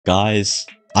Guys,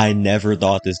 I never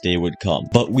thought this day would come,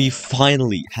 but we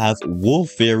finally have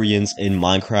wolf variants in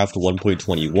Minecraft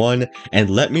 1.21, and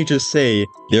let me just say,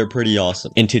 they're pretty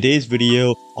awesome. In today's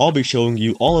video, I'll be showing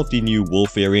you all of the new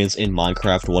wolf variants in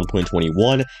Minecraft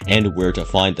 1.21 and where to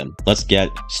find them. Let's get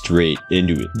straight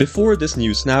into it. Before this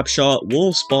new snapshot,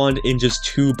 wolves spawned in just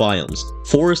 2 biomes,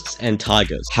 forests and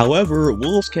taigas. However,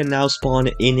 wolves can now spawn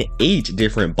in 8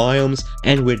 different biomes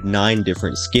and with 9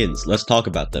 different skins. Let's talk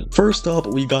about them. First up,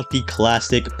 we got the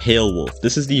classic pale wolf.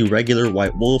 This is the regular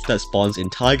white wolf that spawns in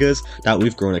taigas that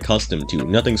we've grown accustomed to.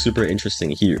 Nothing super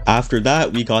interesting here. After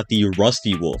that, we got the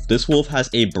rusty wolf. This wolf has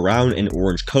a brown and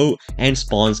orange coat and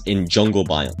spawns in jungle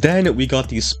biome. Then we got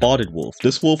the spotted wolf.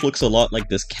 This wolf looks a lot like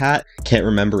this cat, can't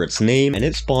remember its name, and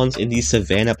it spawns in the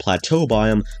savanna plateau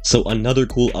biome, so another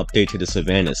cool update to the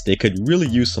savannas. They could really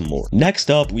use some more. Next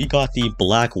up, we got the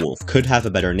black wolf. Could have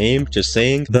a better name, just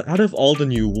saying. But out of all the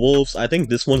new wolves, I think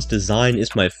this one's design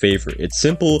is my favorite. It's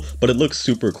simple, but it looks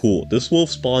super cool. This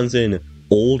wolf spawns in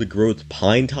old growth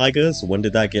pine taigas. When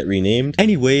did that get renamed?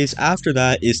 Anyways, after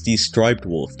that is the striped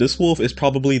wolf. This wolf is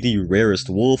probably the rarest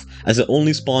wolf, as it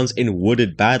only spawns in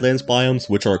wooded badlands biomes,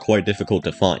 which are quite difficult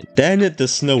to find. Then the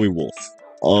snowy wolf.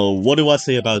 What do I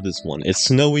say about this one? It's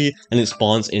snowy and it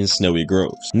spawns in snowy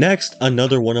groves. Next,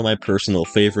 another one of my personal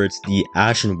favorites, the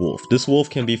ashen wolf. This wolf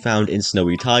can be found in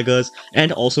snowy taigas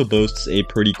and also boasts a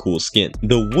pretty cool skin.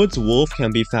 The woods wolf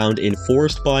can be found in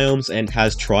forest biomes and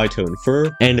has tritone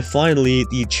fur. And finally,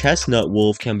 the chestnut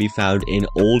wolf can be found in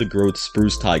old growth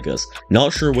spruce taigas.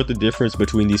 Not sure what the difference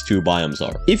between these 2 biomes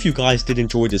are. If you guys did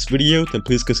enjoy this video, then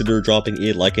please consider dropping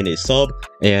a like and a sub.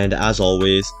 And as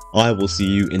always, I will see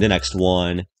you in the next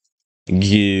one.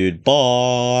 Goodbye.